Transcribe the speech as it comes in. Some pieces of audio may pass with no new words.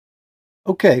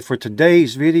Okay, for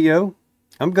today's video,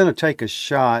 I'm going to take a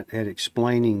shot at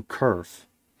explaining Kerf.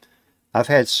 I've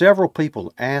had several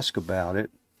people ask about it,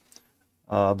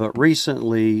 but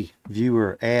recently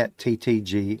viewer at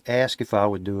TTG asked if I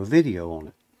would do a video on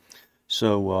it.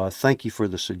 So thank you for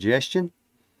the suggestion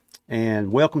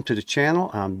and welcome to the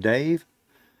channel. I'm Dave.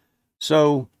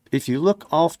 So if you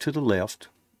look off to the left,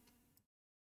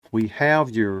 we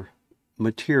have your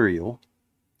material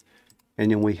and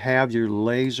then we have your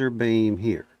laser beam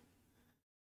here.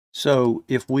 So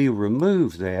if we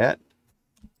remove that,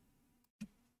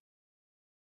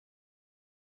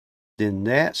 then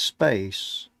that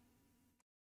space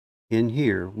in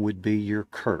here would be your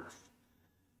kerf.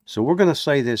 So we're going to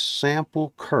say this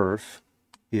sample kerf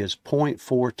is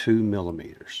 0.42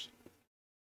 millimeters.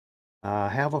 I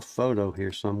have a photo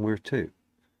here somewhere too.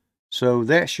 So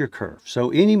that's your kerf. So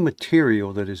any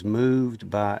material that is moved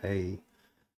by a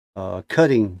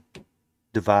cutting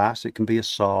device, it can be a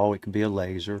saw, it can be a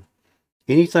laser,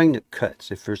 anything that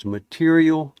cuts, if there's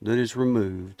material that is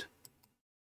removed,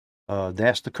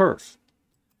 that's the kerf.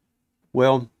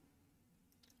 Well,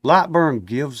 Lightburn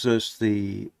gives us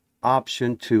the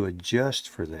option to adjust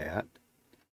for that,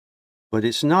 but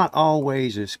it's not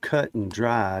always as cut and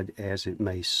dried as it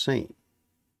may seem.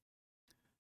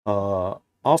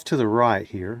 Off to the right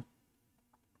here,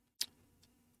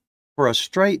 for a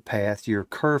straight path, your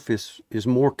kerf is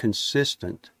more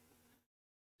consistent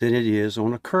than it is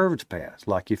on a curved path,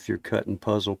 like if you're cutting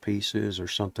puzzle pieces or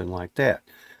something like that,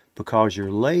 because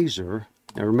your laser,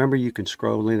 now remember, you can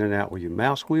scroll in and out with your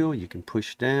mouse wheel, you can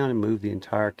push down and move the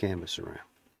entire canvas around.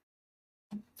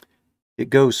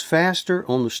 It goes faster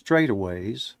on the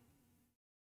straightaways,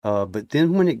 but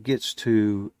then when it gets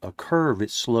to a curve,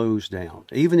 it slows down.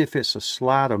 Even if it's a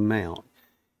slight amount,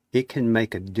 it can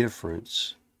make a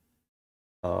difference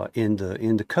in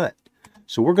the cut.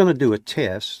 So we're going to do a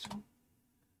test.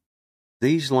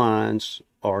 These lines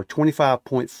are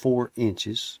 25.4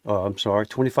 inches. I'm sorry,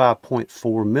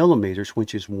 25.4 millimeters,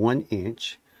 which is 1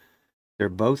 inch. They're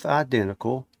both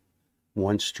identical.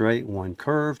 One straight, one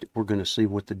curved. We're going to see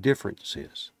what the difference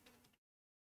is.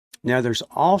 Now, there's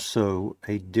also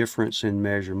a difference in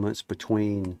measurements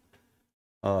between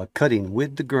cutting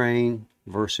with the grain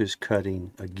versus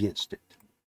cutting against it.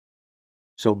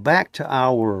 So back to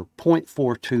our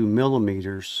 0.42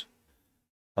 millimeters,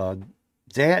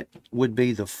 that would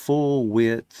be the full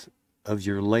width of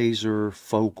your laser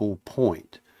focal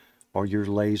point, or your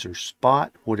laser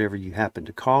spot, whatever you happen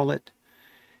to call it.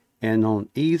 And on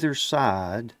either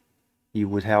side, you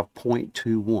would have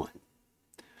 0.21.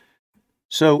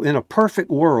 So in a perfect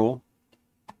world,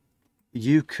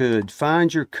 you could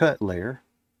find your cut layer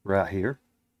right here.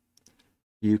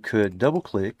 You could double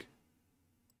click,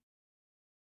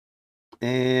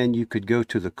 and you could go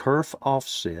to the kerf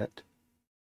offset,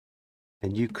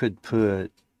 and you could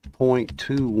put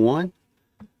 0.21,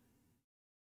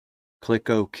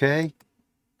 click OK,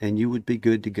 and you would be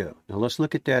good to go. Now let's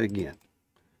look at that again.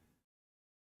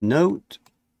 Note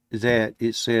that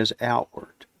it says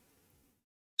outward.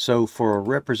 So for a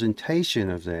representation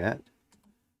of that,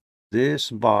 this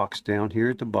box down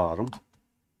here at the bottom,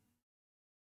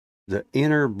 the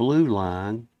inner blue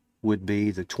line would be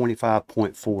the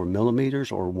 25.4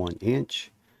 millimeters or 1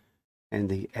 inch, and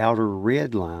the outer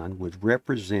red line would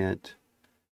represent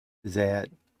that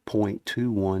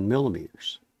 0.21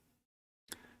 millimeters.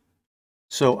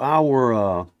 So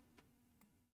our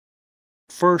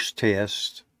first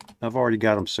test, I've already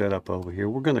got them set up over here.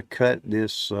 We're going to cut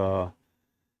this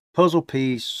puzzle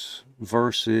piece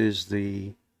versus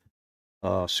the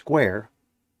square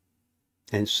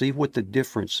and see what the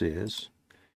difference is.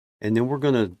 And then we're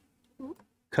going to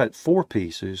cut 4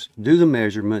 pieces, do the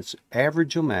measurements,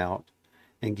 average them out,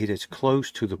 and get as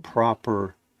close to the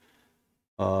proper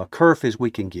kerf as we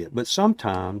can get. But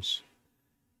sometimes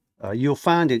you'll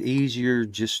find it easier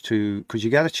just to, because you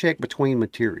got to check between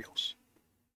materials.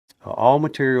 All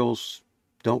materials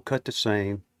don't cut the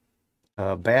same.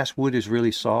 Basswood is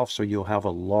really soft, so you'll have a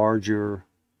larger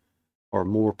or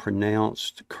more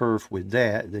pronounced kerf with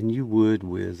that than you would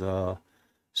with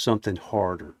something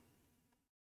harder.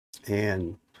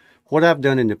 And what I've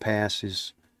done in the past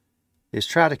is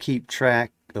try to keep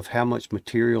track of how much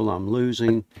material I'm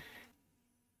losing.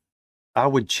 I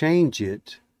would change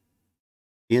it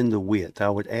in the width. I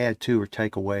would add to or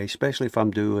take away, especially if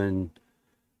I'm doing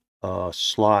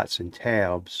slots and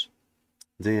tabs.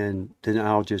 Then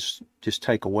I'll just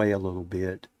take away a little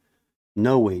bit,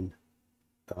 knowing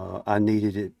I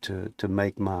needed it to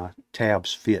make my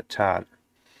tabs fit tighter.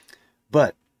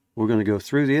 But we're going to go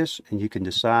through this, and you can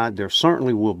decide. There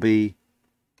certainly will be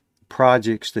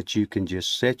projects that you can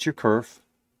just set your kerf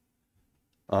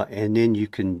and then you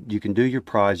can do your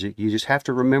project. You just have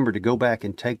to remember to go back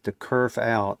and take the kerf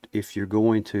out if you're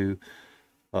going to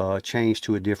change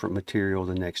to a different material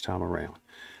the next time around.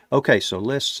 Okay, so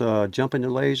let's jump into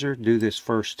laser, do this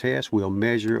first test. We'll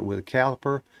measure it with a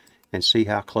caliper and see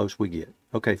how close we get.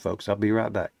 Okay, folks, I'll be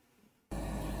right back.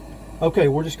 Okay,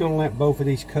 we're just going to let both of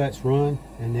these cuts run,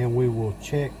 and then we will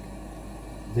check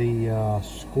the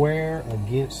square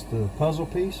against the puzzle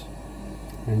piece,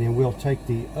 and then we'll take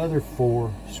the other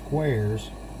 4 squares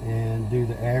and do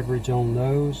the average on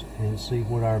those and see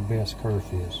what our best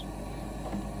kerf is.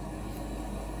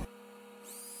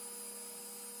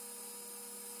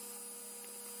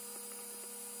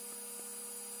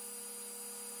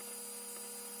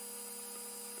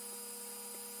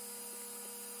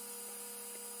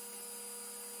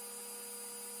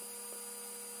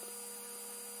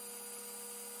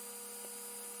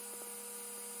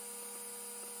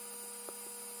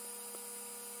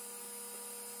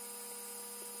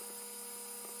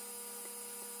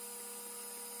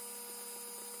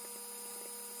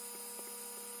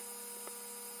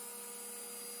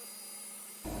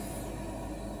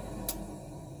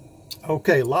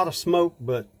 Okay, a lot of smoke,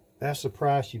 but that's the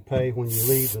price you pay when you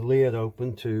leave the lid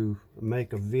open to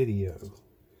make a video.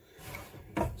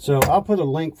 So I'll put a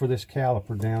link for this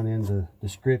caliper down in the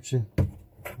description.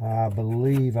 I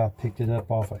believe I picked it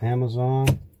up off of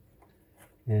Amazon,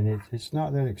 and it's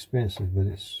not that expensive, but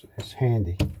it's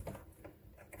handy.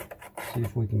 See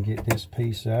if we can get this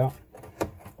piece out.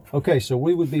 Okay, so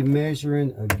we would be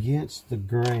measuring against the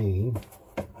grain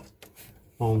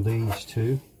on these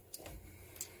two.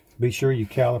 Be sure your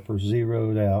caliper's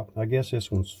zeroed out. I guess this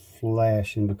one's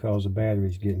flashing because the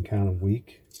battery's getting kind of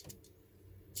weak.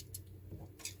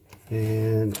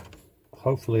 And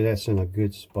hopefully that's in a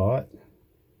good spot.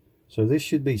 So this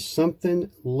should be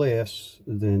something less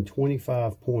than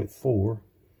 25.4.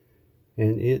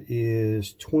 And it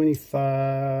is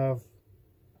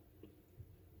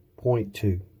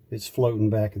 25.2. It's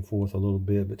floating back and forth a little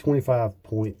bit, but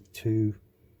 25.2.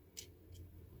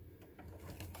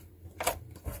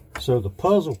 So the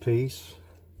puzzle piece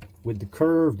with the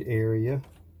curved area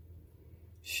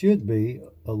should be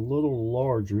a little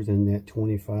larger than that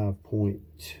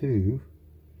 25.2.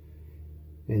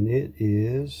 And it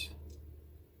is,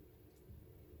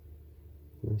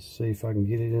 let's see if I can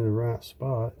get it in the right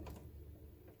spot,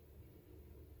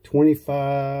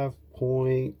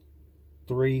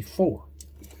 25.34.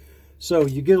 So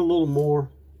you get a little more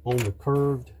on the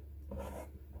curved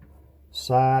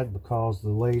side because the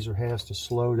laser has to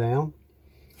slow down.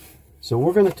 So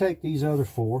we're going to take these other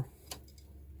 4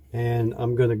 and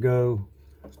I'm going to go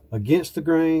against the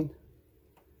grain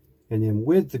and then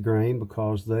with the grain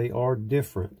because they are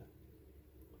different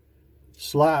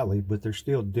slightly, but they're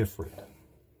still different.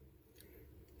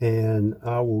 And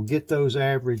I will get those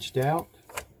averaged out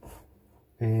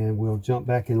and we'll jump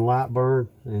back in Lightburn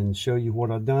and show you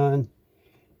what I've done,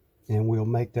 and we'll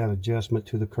make that adjustment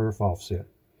to the kerf offset.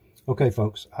 Okay,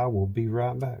 folks, I will be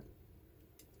right back.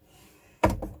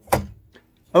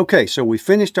 Okay, so we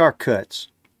finished our cuts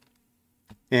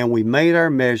and we made our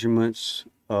measurements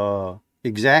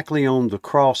exactly on the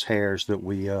crosshairs that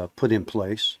we put in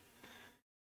place.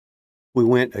 We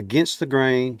went against the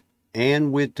grain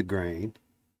and with the grain.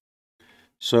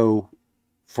 So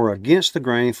for against the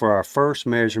grain, for our first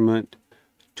measurement,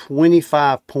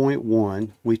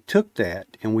 25.1, we took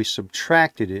that and we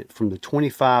subtracted it from the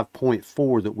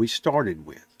 25.4 that we started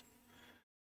with.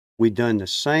 We done the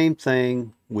same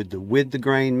thing with the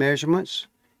grain measurements,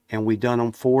 and we done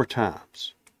them 4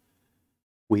 times.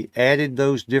 We added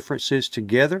those differences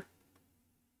together.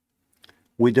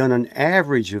 We done an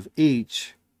average of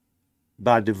each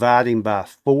by dividing by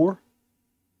 4.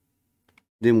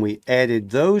 Then we added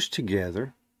those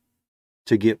together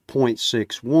to get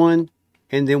 0.61.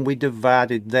 And then we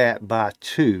divided that by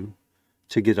 2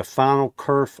 to get a final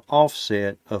kerf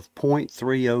offset of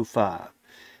 0.305.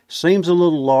 Seems a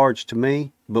little large to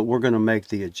me, but we're going to make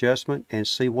the adjustment and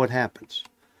see what happens.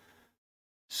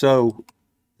 So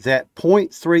that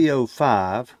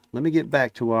 0.305, let me get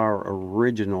back to our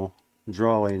original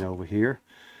drawing over here.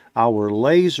 Our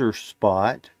laser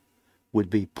spot would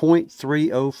be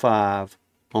 0.305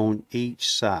 on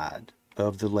each side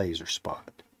of the laser spot.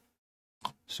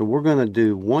 So we're going to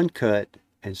do one cut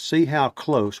and see how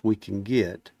close we can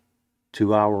get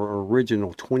to our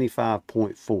original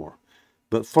 25.4.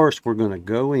 But first we're going to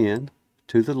go in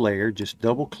to the layer, just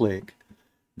double click,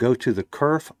 go to the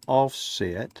kerf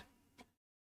offset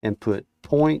and put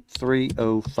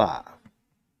 0.305.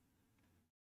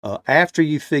 After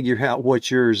you figure out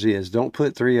what yours is, don't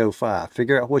put 305.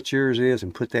 Figure out what yours is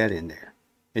and put that in there.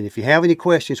 And if you have any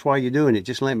questions while you're doing it,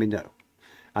 just let me know.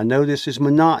 I know this is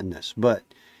monotonous, but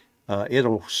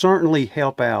it'll certainly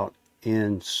help out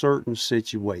in certain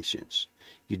situations.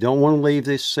 You don't want to leave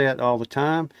this set all the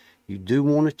time. You do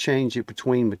want to change it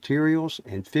between materials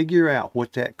and figure out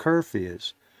what that kerf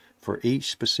is for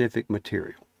each specific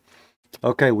material.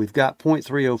 Okay, we've got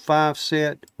 0.305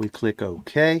 set. We click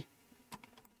OK.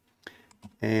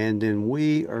 And then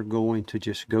we are going to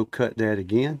just go cut that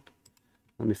again.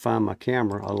 Let me find my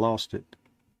camera. I lost it.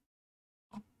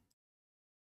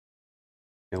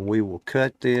 And we will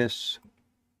cut this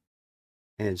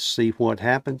and see what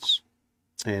happens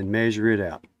and measure it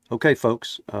out. Okay,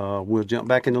 folks, we'll jump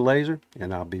back in the laser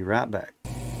and I'll be right back.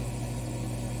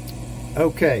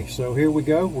 Okay, so here we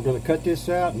go. We're going to cut this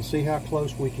out and see how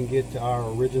close we can get to our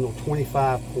original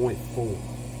 25.4.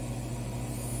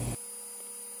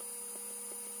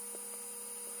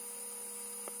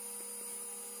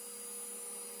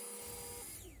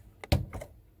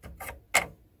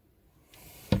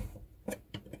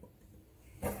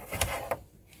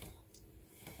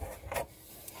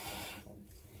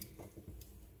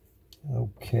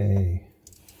 Okay,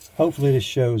 hopefully this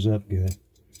shows up good.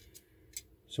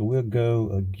 So we'll go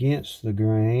against the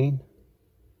grain,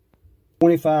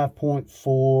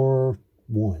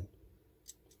 25.41.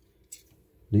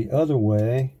 The other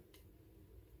way,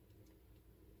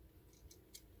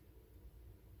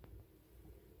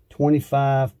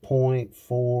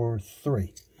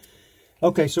 25.43.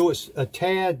 Okay, so it's a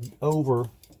tad over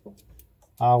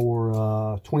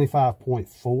our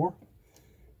 25.4,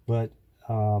 but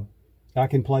I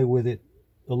can play with it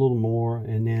a little more,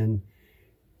 and then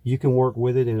you can work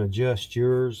with it and adjust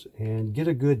yours and get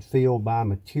a good feel by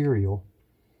material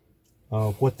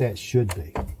of what that should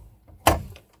be.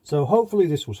 So hopefully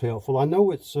this was helpful. I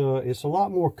know it's a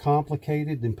lot more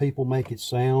complicated than people make it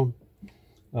sound.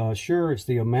 Sure, it's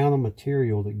the amount of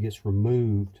material that gets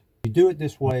removed. If you do it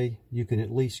this way, you can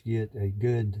at least get a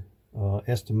good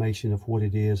estimation of what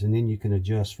it is, and then you can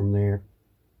adjust from there.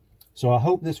 So I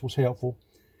hope this was helpful.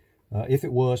 If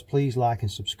it was, please like and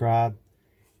subscribe.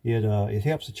 It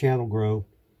helps the channel grow,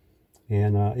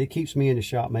 and it keeps me in the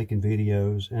shop making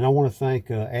videos. And I want to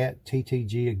thank at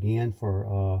TTG again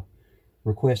for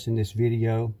requesting this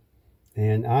video.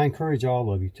 And I encourage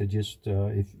all of you to just,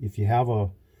 if you have a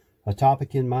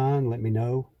topic in mind, let me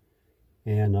know,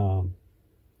 and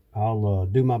I'll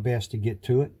do my best to get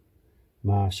to it.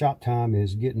 My shop time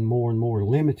is getting more and more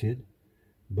limited,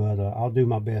 but I'll do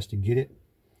my best to get it.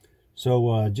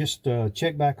 So just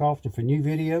check back often for new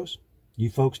videos. You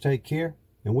folks take care,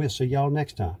 and we'll see y'all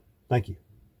next time. Thank you.